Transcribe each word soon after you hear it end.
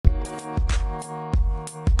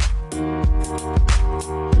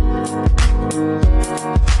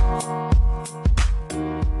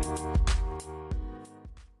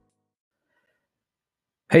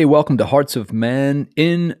Hey, welcome to Hearts of Men.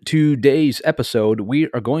 In today's episode, we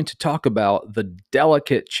are going to talk about the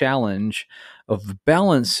delicate challenge of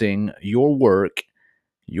balancing your work,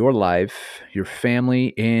 your life, your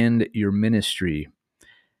family, and your ministry.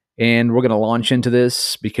 And we're going to launch into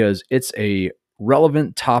this because it's a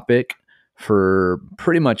relevant topic for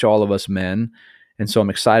pretty much all of us men. And so I'm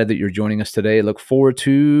excited that you're joining us today. Look forward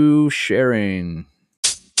to sharing.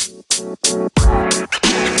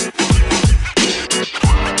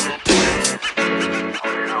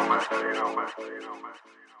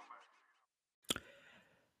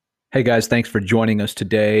 Hey guys, thanks for joining us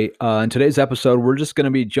today. In today's episode, we're just going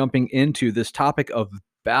to be jumping into this topic of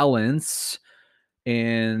balance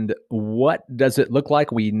and what does it look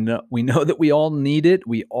like. We know that we all need it,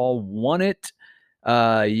 we all want it.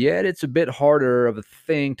 Yet it's a bit harder of a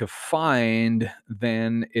thing to find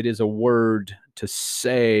than it is a word to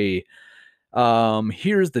say.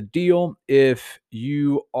 Here's the deal: if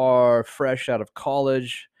you are fresh out of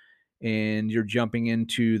college and you're jumping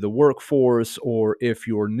into the workforce, or if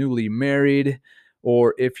you're newly married,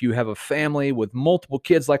 or if you have a family with multiple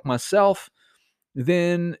kids like myself,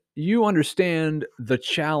 then you understand the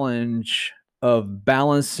challenge of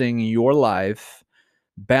balancing your life,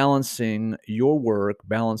 balancing your work,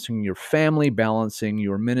 balancing your family, balancing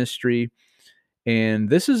your ministry. And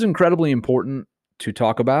this is incredibly important to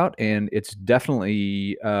talk about, and it's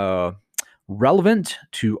definitely relevant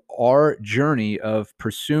to our journey of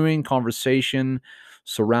pursuing conversation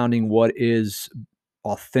surrounding what is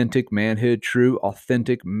authentic manhood, true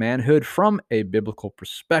authentic manhood from a biblical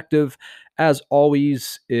perspective. As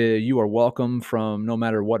always, you are welcome from no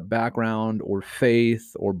matter what background or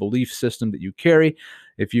faith or belief system that you carry.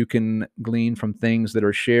 If you can glean from things that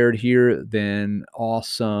are shared here, then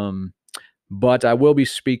awesome. But I will be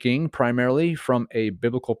speaking primarily from a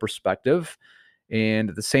biblical perspective, and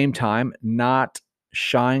at the same time, not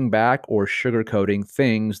shying back or sugarcoating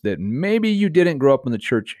things that maybe you didn't grow up in the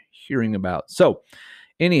church hearing about. So,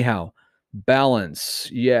 anyhow, balance.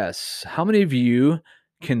 Yes. How many of you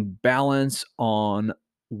can balance on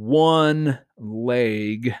one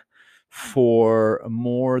leg for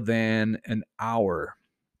more than an hour?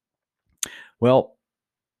 Well,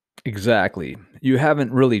 exactly. You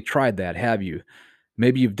haven't really tried that, have you?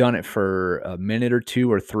 Maybe you've done it for a minute or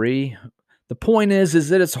two or three. The point is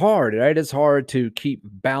that it's hard, right? It's hard to keep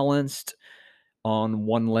balanced on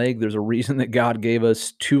one leg. There's a reason that God gave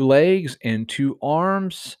us two legs and two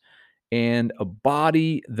arms and a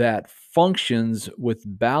body that functions with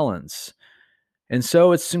balance. And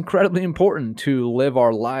so it's incredibly important to live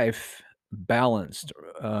our life balanced,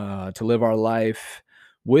 to live our life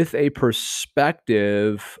with a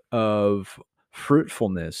perspective of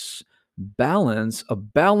fruitfulness. Balance, a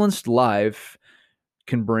balanced life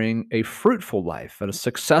can bring a fruitful life and a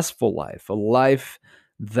successful life, a life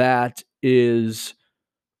that is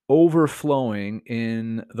overflowing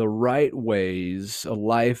in the right ways, a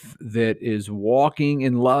life that is walking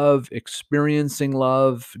in love, experiencing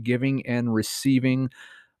love, giving and receiving,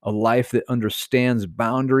 a life that understands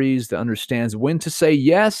boundaries, that understands when to say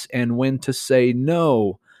yes and when to say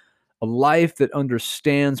no, a life that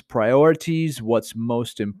understands priorities, what's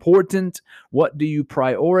most important, what do you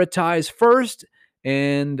prioritize first,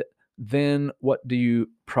 and then what do you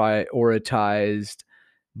prioritize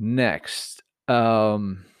next.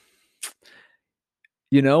 When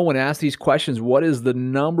asked these questions, what is the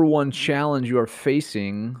number one challenge you are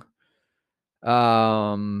facing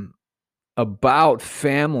um, about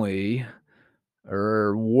family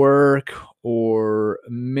or work or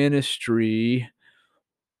ministry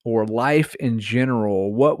or life in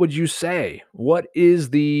general? What would you say? What is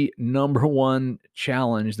the number one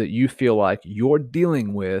challenge that you feel like you're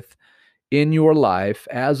dealing with in your life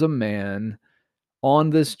as a man on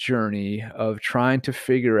this journey of trying to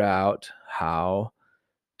figure out how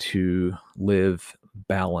to live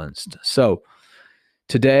balanced? So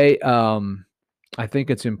today, I think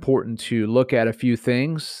it's important to look at a few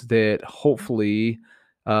things that hopefully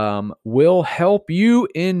will help you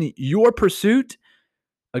in your pursuit.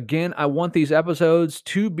 Again, I want these episodes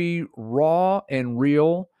to be raw and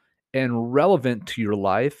real and relevant to your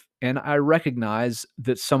life. And I recognize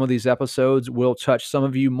that some of these episodes will touch some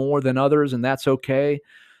of you more than others, and that's okay.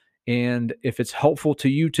 And if it's helpful to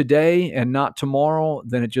you today and not tomorrow,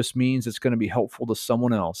 then it just means it's going to be helpful to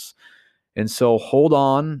someone else. And so hold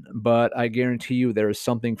on, but I guarantee you there is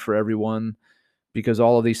something for everyone because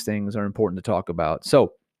all of these things are important to talk about.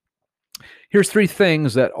 So here's three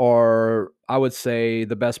things that are, I would say,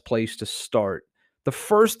 the best place to start. The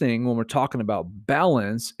first thing when we're talking about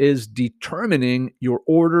balance is determining your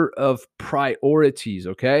order of priorities,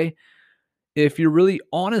 okay? if you're really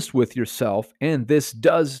honest with yourself, and this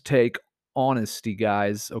does take honesty,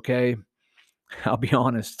 guys, okay? I'll be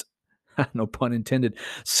honest. No pun intended.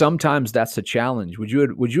 Sometimes that's a challenge. Would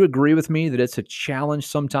you agree with me that it's a challenge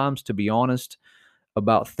sometimes to be honest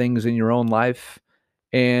about things in your own life?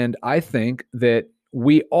 And I think that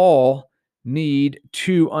we all need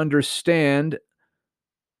to understand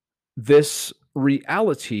this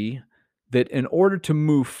reality that in order to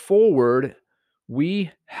move forward,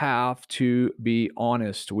 we have to be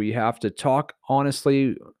honest. We have to talk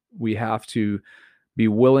honestly. We have to be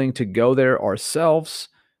willing to go there ourselves.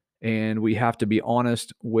 And we have to be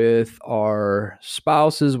honest with our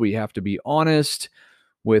spouses. We have to be honest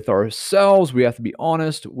with ourselves. We have to be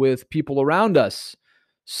honest with people around us.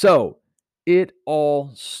 So it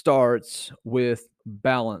all starts with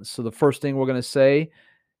balance. So the first thing we're going to say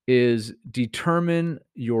is determine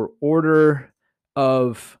your order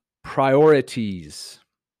of priorities.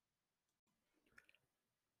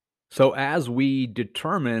 So, as we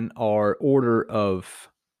determine our order of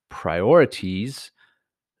priorities,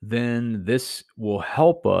 then this will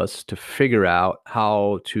help us to figure out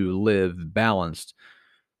how to live balanced.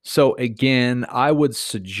 So, again, I would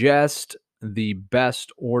suggest the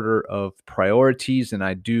best order of priorities. And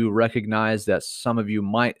I do recognize that some of you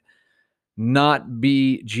might not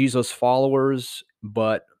be Jesus followers,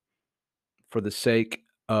 but for the sake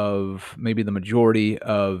of maybe the majority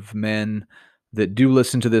of men that do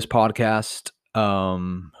listen to this podcast,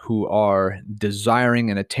 who are desiring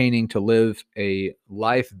and attaining to live a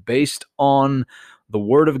life based on the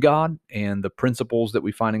Word of God and the principles that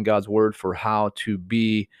we find in God's Word for how to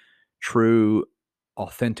be true,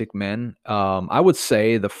 authentic men. I would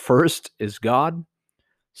say the first is God,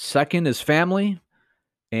 second is family,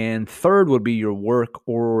 and third would be your work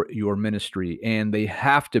or your ministry. And they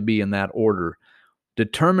have to be in that order.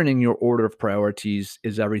 Determining your order of priorities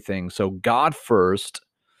is everything. So, God first,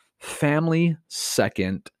 family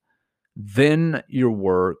second, then your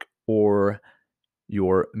work or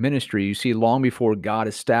your ministry. You see, long before God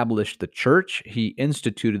established the church, he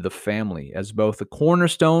instituted the family as both the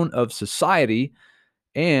cornerstone of society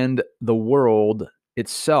and the world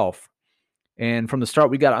itself. And from the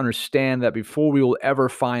start, we got to understand that before we will ever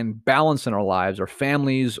find balance in our lives, our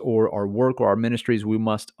families, or our work or our ministries, we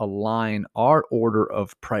must align our order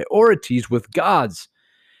of priorities with God's.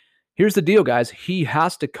 Here's the deal, guys. He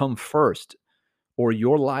has to come first, or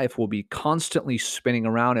your life will be constantly spinning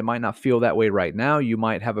around. It might not feel that way right now. You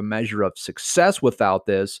might have a measure of success without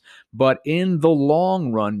this, but in the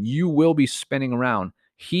long run, you will be spinning around.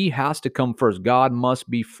 He has to come first. God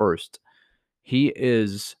must be first. He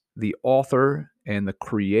is the author and the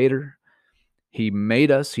creator. He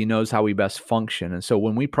made us. He knows how we best function. And so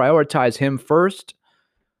when we prioritize him first,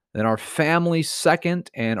 then our family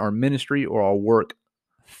second, and our ministry or our work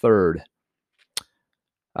third.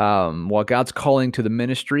 While God's calling to the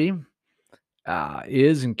ministry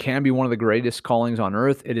is and can be one of the greatest callings on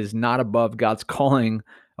earth, it is not above God's calling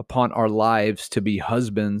upon our lives to be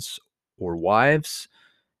husbands or wives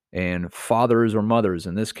and fathers or mothers.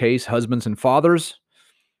 In this case, husbands and fathers.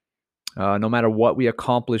 No matter what we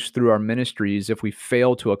accomplish through our ministries, if we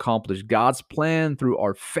fail to accomplish God's plan through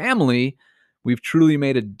our family, we've truly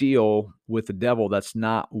made a deal with the devil that's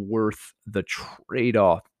not worth the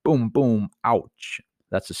trade-off. Boom, boom, ouch.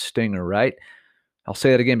 That's a stinger, right? I'll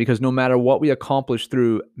say that again, because no matter what we accomplish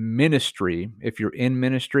through ministry, if you're in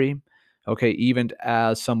ministry, okay, even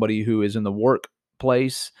as somebody who is in the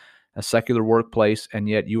workplace, a secular workplace, and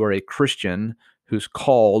yet you are a Christian who's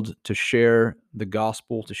called to share the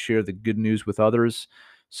gospel, to share the good news with others.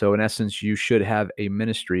 So in essence, you should have a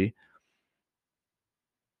ministry.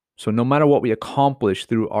 So no matter what we accomplish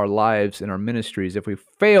through our lives and our ministries, if we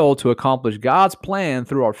fail to accomplish God's plan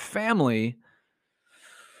through our family,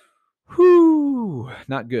 whew,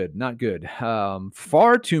 not good, not good.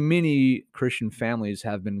 Far too many Christian families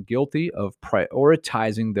have been guilty of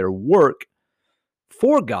prioritizing their work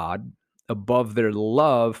for God above their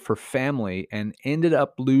love for family and ended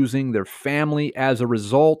up losing their family as a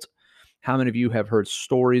result. How many of you have heard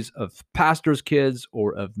stories of pastors' kids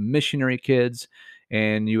or of missionary kids?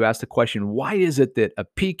 And you ask the question, why is it that a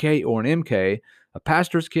PK or an MK, a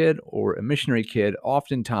pastor's kid or a missionary kid,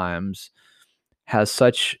 oftentimes has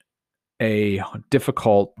such a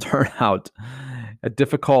difficult turnout, a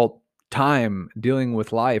difficult time dealing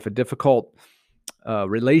with life, a difficult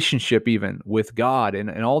relationship even with God,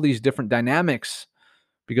 and all these different dynamics?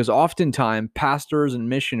 Because oftentimes pastors and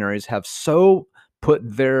missionaries have so put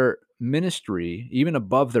their ministry even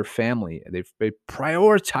above their family. They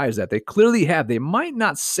prioritize that. They clearly have. They might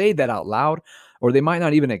not say that out loud, or they might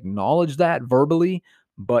not even acknowledge that verbally,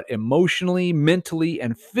 but emotionally, mentally,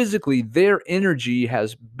 and physically, their energy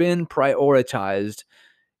has been prioritized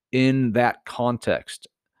in that context.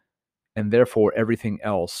 And therefore, everything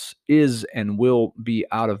else is and will be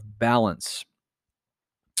out of balance.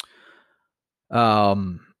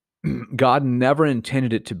 Um, God never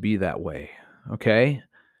intended it to be that way, okay?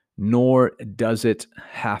 Nor does it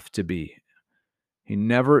have to be. He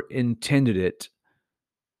never intended it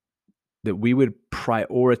that we would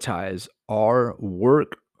prioritize our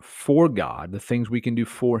work for God, the things we can do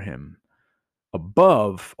for Him,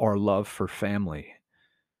 above our love for family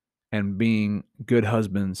and being good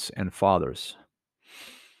husbands and fathers.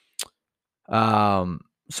 Um,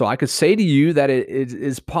 so I could say to you that it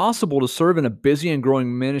is possible to serve in a busy and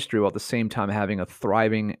growing ministry while at the same time having a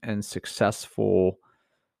thriving and successful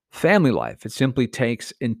family life. It simply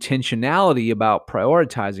takes intentionality about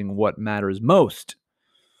prioritizing what matters most.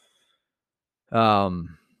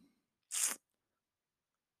 Um,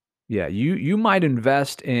 Yeah, you might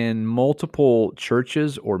invest in multiple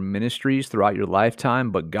churches or ministries throughout your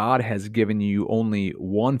lifetime, but God has given you only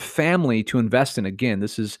one family to invest in. Again,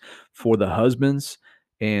 this is for the husbands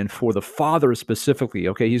and for the fathers specifically.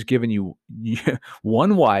 Okay, He's given you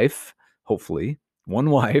one wife, hopefully, one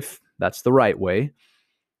wife. That's the right way,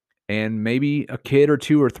 and maybe a kid or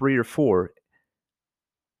two or three or four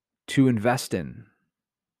to invest in.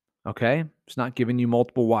 Okay, it's not giving you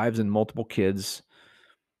multiple wives and multiple kids.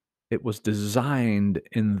 It was designed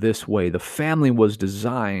in this way. The family was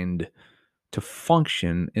designed to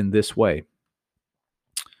function in this way.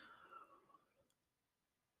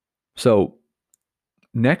 So,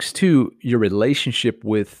 next to your relationship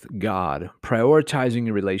with God, prioritizing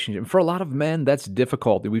your relationship. For a lot of men, that's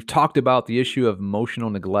difficult. We've talked about the issue of emotional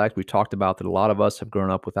neglect. We've talked about that a lot of us have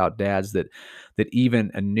grown up without dads that even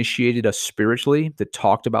initiated us spiritually, that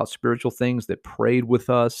talked about spiritual things, that prayed with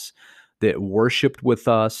us, that worshiped with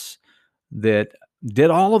us, that did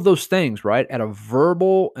all of those things, right, at a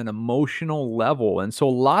verbal and emotional level. And so a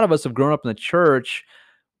lot of us have grown up in the church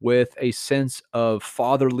with a sense of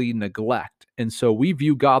fatherly neglect. And so we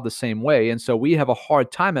view God the same way. And so we have a hard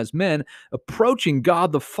time as men approaching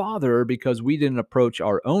God the Father because we didn't approach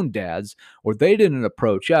our own dads or they didn't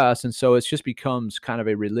approach us. And so it just becomes kind of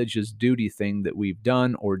a religious duty thing that we've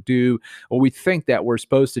done or do, or we think that we're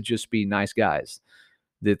supposed to just be nice guys.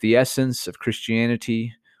 That the essence of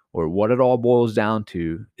Christianity, or what it all boils down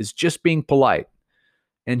to, is just being polite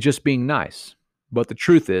and just being nice. But the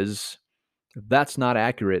truth is, that's not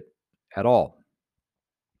accurate at all.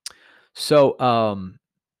 So,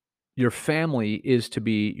 your family is to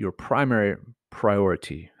be your primary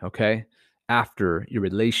priority, okay? After your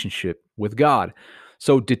relationship with God.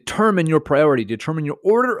 So determine your priority, determine your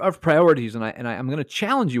order of priorities. I'm going to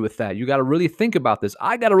challenge you with that. You got to really think about this.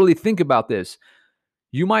 I got to really think about this.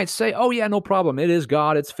 You might say, oh, yeah, no problem. It is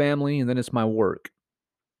God, it's family, and then it's my work.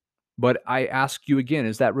 But I ask you again,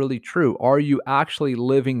 is that really true? Are you actually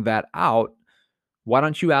living that out? Why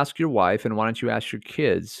don't you ask your wife and why don't you ask your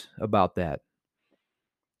kids about that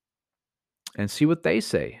and see what they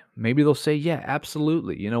say? Maybe they'll say, yeah,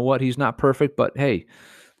 absolutely. You know what? He's not perfect, but hey,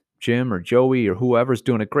 Jim or Joey or whoever's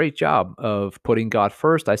doing a great job of putting God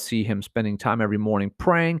first. I see him spending time every morning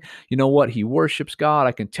praying. You know what? He worships God.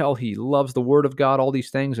 I can tell he loves the word of God, all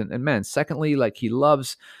these things. And man, secondly, like he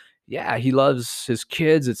loves his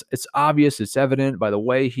kids. It's obvious, it's evident by the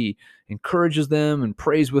way he encourages them and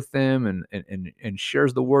prays with them and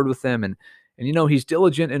shares the word with them. And you know, he's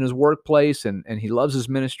diligent in his workplace and he loves his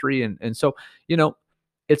ministry. And so, you know,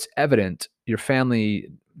 it's evident your family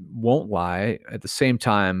won't lie. At the same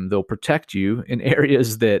time, they'll protect you in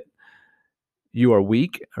areas that you are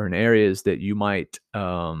weak or in areas that you might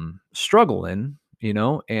struggle in, you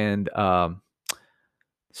know. And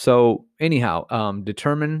so, anyhow,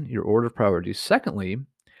 determine your order of priorities. Secondly,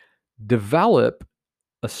 develop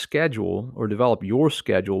a schedule or develop your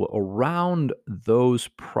schedule around those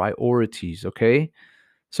priorities. Okay.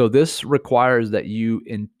 So, this requires that you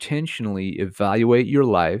intentionally evaluate your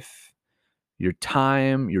life, your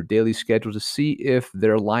time, your daily schedule to see if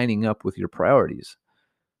they're lining up with your priorities.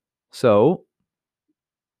 So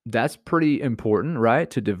that's pretty important, right?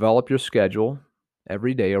 To develop your schedule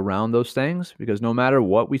every day around those things because no matter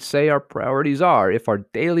what we say our priorities are, if our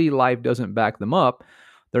daily life doesn't back them up,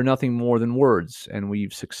 they're nothing more than words. And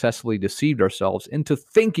we've successfully deceived ourselves into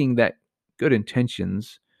thinking that good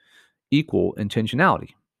intentions equal intentionality.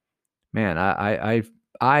 Man,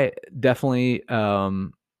 I definitely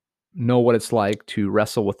know what it's like to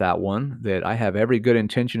wrestle with that one, that I have every good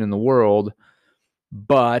intention in the world,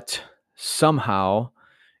 but somehow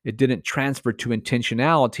it didn't transfer to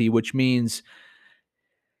intentionality, which means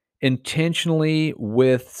intentionally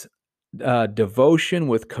with devotion,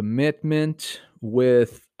 with commitment,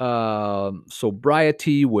 with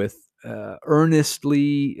sobriety, with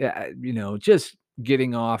earnestly, just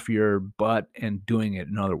getting off your butt and doing it.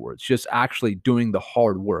 In other words, just actually doing the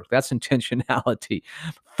hard work. That's intentionality,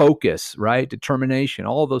 focus, right? Determination,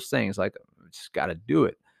 all of those things. Like, just got to do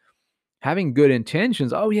it. Having good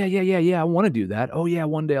intentions. Oh, yeah, yeah, yeah, yeah. I want to do that. Oh, yeah,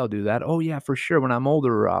 one day I'll do that. Oh, yeah, for sure. When I'm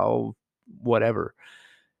older, I'll whatever,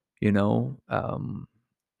 you know.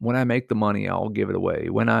 When I make the money, I'll give it away.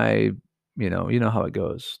 When I, you know how it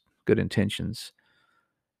goes. Good intentions.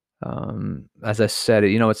 As I said,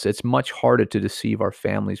 it's much harder to deceive our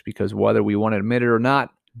families because whether we want to admit it or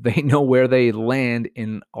not, they know where they land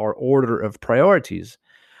in our order of priorities.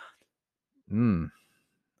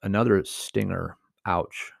 Another stinger.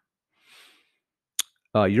 Ouch.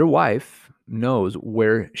 Your wife knows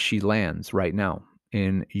where she lands right now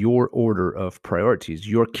in your order of priorities.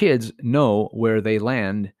 Your kids know where they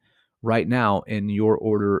land right now in your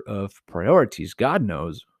order of priorities. God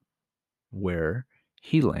knows where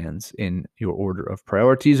he lands in your order of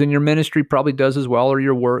priorities, and your ministry probably does as well, or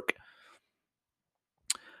your work.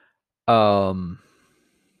 Um,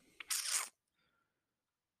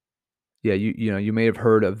 yeah, you may have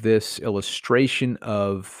heard of this illustration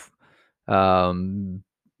of um,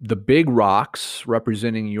 the big rocks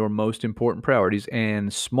representing your most important priorities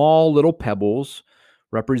and small little pebbles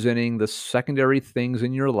representing the secondary things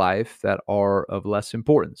in your life that are of less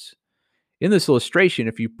importance. In this illustration,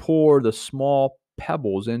 if you pour the small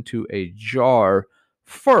pebbles into a jar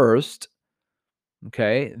first,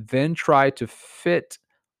 okay, then try to fit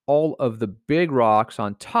all of the big rocks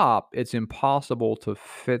on top, it's impossible to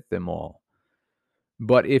fit them all.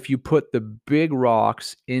 But if you put the big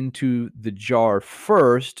rocks into the jar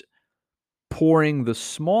first, pouring the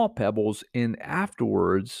small pebbles in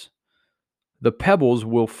afterwards, the pebbles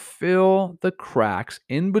will fill the cracks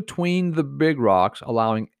in between the big rocks,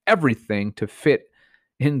 allowing everything to fit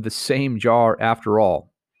in the same jar after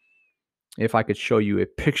all. If I could show you a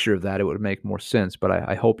picture of that, it would make more sense, but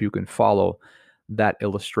I hope you can follow that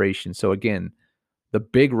illustration. So again, the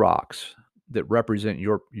big rocks that represent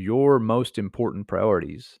your most important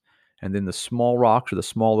priorities, and then the small rocks or the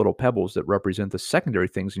small little pebbles that represent the secondary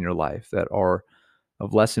things in your life that are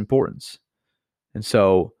of less importance. And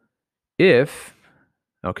so if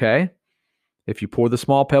okay, if you pour the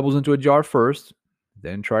small pebbles into a jar first,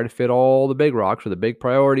 then try to fit all the big rocks or the big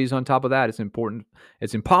priorities on top of that,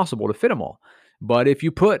 it's impossible to fit them all. But if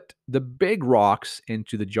you put the big rocks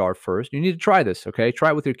into the jar first, you need to try this, okay? Try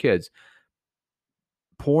it with your kids.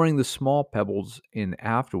 Pouring the small pebbles in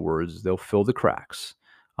afterwards, they'll fill the cracks,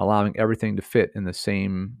 allowing everything to fit in the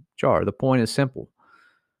same jar. The point is simple.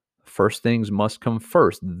 First things must come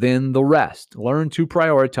first, then the rest. Learn to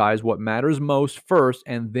prioritize what matters most first,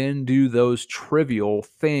 and then do those trivial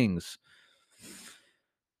things.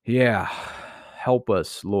 Yeah. Help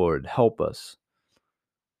us, Lord. Help us.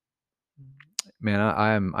 Man,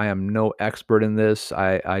 I am no expert in this.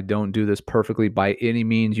 I don't do this perfectly by any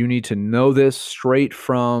means. You need to know this straight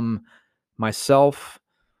from myself,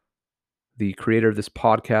 the creator of this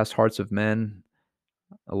podcast, Hearts of Men.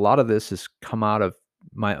 A lot of this has come out of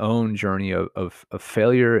my own journey of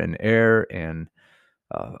failure and error, and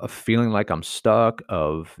of feeling like I'm stuck,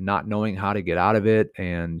 of not knowing how to get out of it,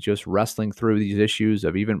 and just wrestling through these issues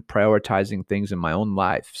of even prioritizing things in my own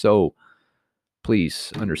life. So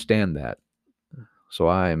please understand that. So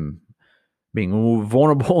I'm being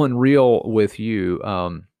vulnerable and real with you.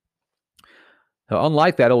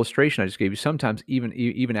 Unlike that illustration I just gave you, sometimes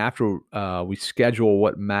even after we schedule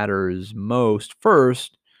what matters most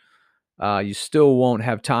first, you still won't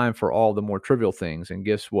have time for all the more trivial things. And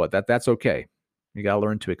guess what? That's okay. You got to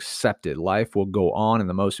learn to accept it. Life will go on, and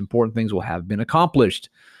the most important things will have been accomplished.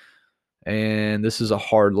 And this is a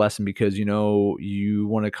hard lesson because you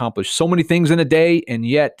want to accomplish so many things in a day, and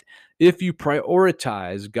yet if you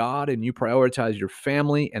prioritize God and you prioritize your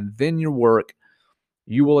family and then your work,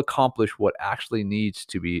 you will accomplish what actually needs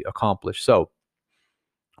to be accomplished. So,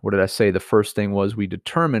 what did I say? The first thing was we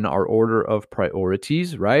determine our order of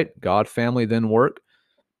priorities, right? God, family, then work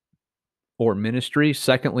or ministry.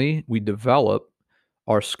 Secondly, we develop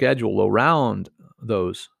our schedule around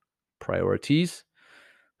those priorities.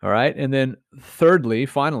 All right. And then thirdly,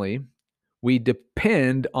 finally, we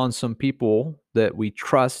depend on some people that we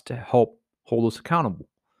trust to help hold us accountable.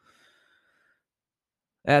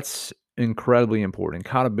 That's incredibly important.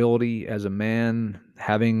 Accountability as a man,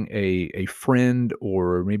 having a friend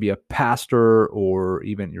or maybe a pastor or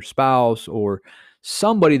even your spouse or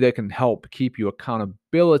somebody that can help keep you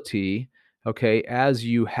accountability okay, as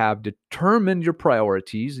you have determined your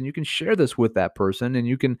priorities, and you can share this with that person, and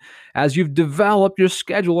you can, as you've developed your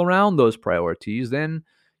schedule around those priorities, then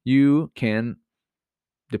you can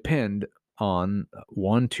depend on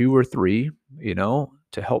one, two, or three,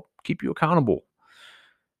 to help keep you accountable.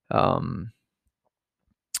 Um,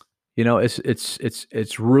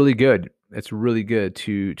 it's really good. It's really good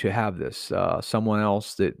to have this someone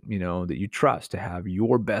else that that you trust to have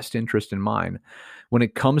your best interest in mind when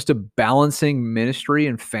it comes to balancing ministry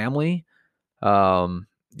and family. For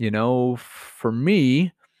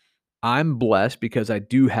me, I'm blessed because I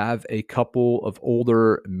do have a couple of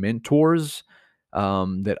older mentors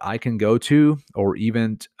that I can go to, or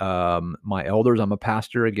even my elders. I'm a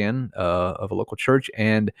pastor again of a local church,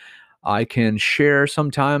 and I can share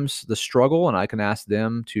sometimes the struggle, and I can ask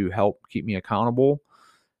them to help keep me accountable.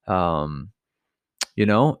 Um,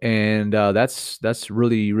 and that's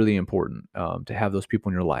really really important to have those people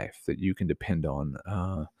in your life that you can depend on.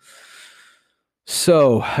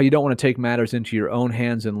 So you don't want to take matters into your own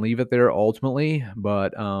hands and leave it there ultimately,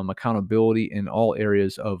 but accountability in all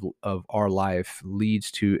areas of our life leads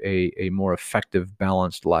to a more effective,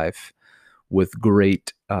 balanced life with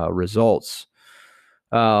great results.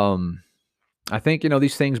 Um, I think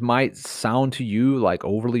these things might sound to you like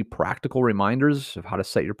overly practical reminders of how to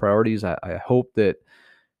set your priorities. I hope that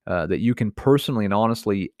you can personally and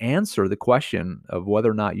honestly answer the question of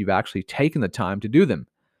whether or not you've actually taken the time to do them,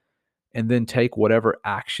 and then take whatever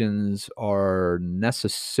actions are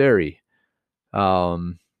necessary.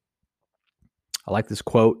 Um, I like this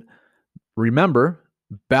quote. Remember,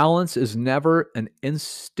 balance is never an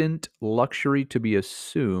instant luxury to be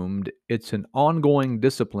assumed, it's an ongoing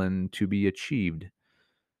discipline to be achieved.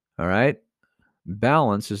 All right?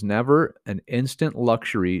 Balance is never an instant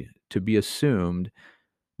luxury to be assumed,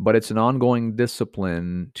 but it's an ongoing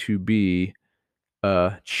discipline to be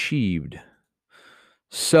achieved.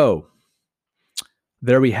 So,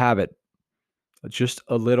 there we have it. Just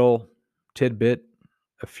a little tidbit,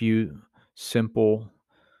 a few simple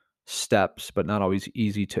steps, but not always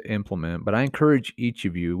easy to implement. But I encourage each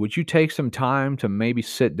of you, would you take some time to maybe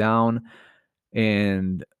sit down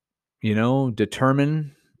and,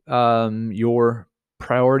 determine your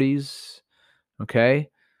priorities? Okay.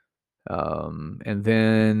 And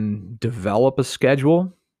then develop a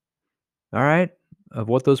schedule. All right. Of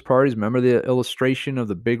what those priorities. Remember the illustration of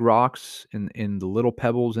the big rocks in the little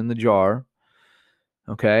pebbles in the jar.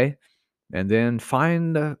 Okay. And then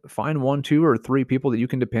find one, two, or three people that you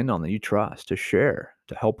can depend on, that you trust, to share,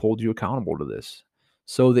 to help hold you accountable to this,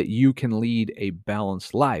 so that you can lead a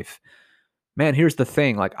balanced life. Man, here's the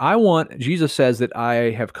thing. Like, Jesus says that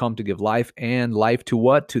I have come to give life, and life to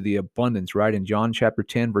what? To the abundance, right? In John chapter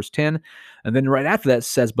 10, verse 10. And then right after that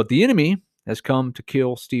says, but the enemy has come to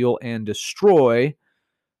kill, steal, and destroy.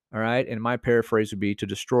 All right. And my paraphrase would be to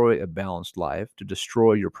destroy a balanced life, to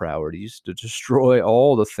destroy your priorities, to destroy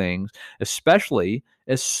all the things, especially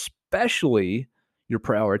your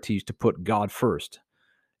priorities, to put God first.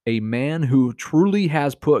 A man who truly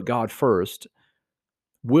has put God first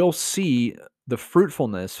will see the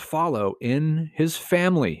fruitfulness follow in his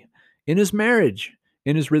family, in his marriage,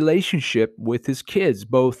 in his relationship with his kids,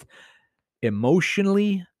 both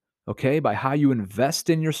emotionally, okay, by how you invest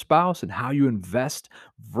in your spouse and how you invest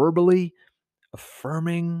verbally,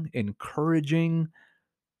 affirming, encouraging,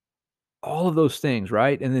 all of those things,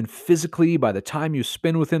 right? And then physically, by the time you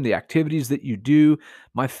spend with him, the activities that you do.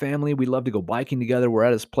 My family, we love to go biking together. We're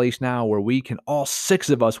at this place now where we can, all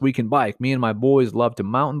six of us, we can bike. Me and my boys love to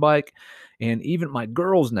mountain bike. And even my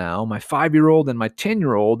girls now, my 5-year-old and my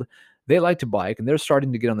 10-year-old, they like to bike, and they're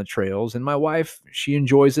starting to get on the trails. And my wife, she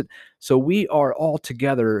enjoys it. So we are all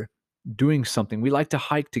together doing something. We like to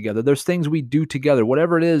hike together. There's things we do together.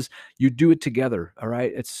 Whatever it is, you do it together. All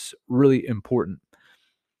right. It's really important.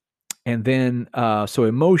 And then, so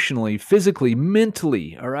emotionally, physically,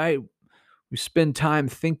 mentally, all right, we spend time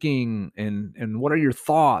thinking, and what are your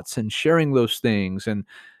thoughts, and sharing those things, and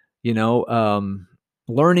you know, um,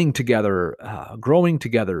 learning together, growing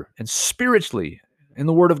together, and spiritually in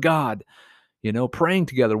the Word of God. Praying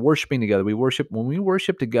together, worshiping together. When we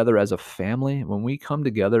worship together as a family, when we come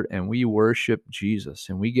together and we worship Jesus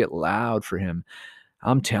and we get loud for Him.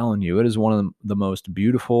 I'm telling you, it is one of the most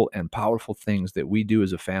beautiful and powerful things that we do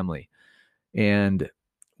as a family. And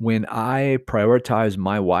when I prioritize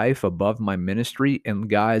my wife above my ministry, and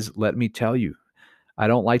guys, let me tell you, I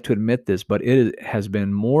don't like to admit this, but it has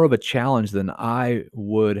been more of a challenge than I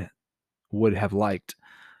would have liked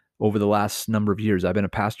over the last number of years. I've been a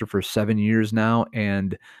pastor for 7 years now,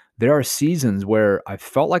 and there are seasons where I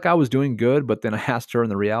felt like I was doing good, but then I asked her,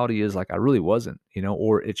 and the reality is like I really wasn't,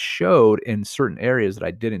 or it showed in certain areas that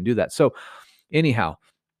I didn't do that. So, anyhow,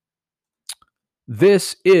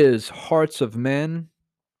 this is Hearts of Men,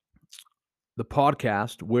 the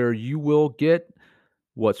podcast where you will get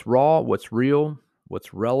what's raw, what's real,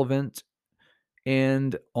 what's relevant,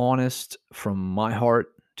 and honest from my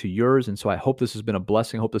heart to yours. And so I hope this has been a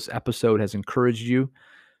blessing. I hope this episode has encouraged you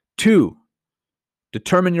to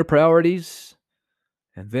determine your priorities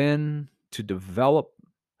and then to develop,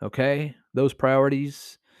 those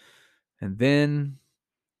priorities. And then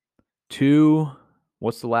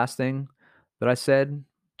what's the last thing that I said?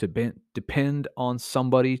 To depend on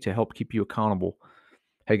somebody to help keep you accountable.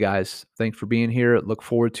 Hey guys, thanks for being here. Look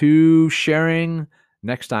forward to sharing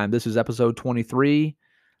next time. This is episode 23,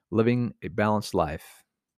 Living a Balanced Life.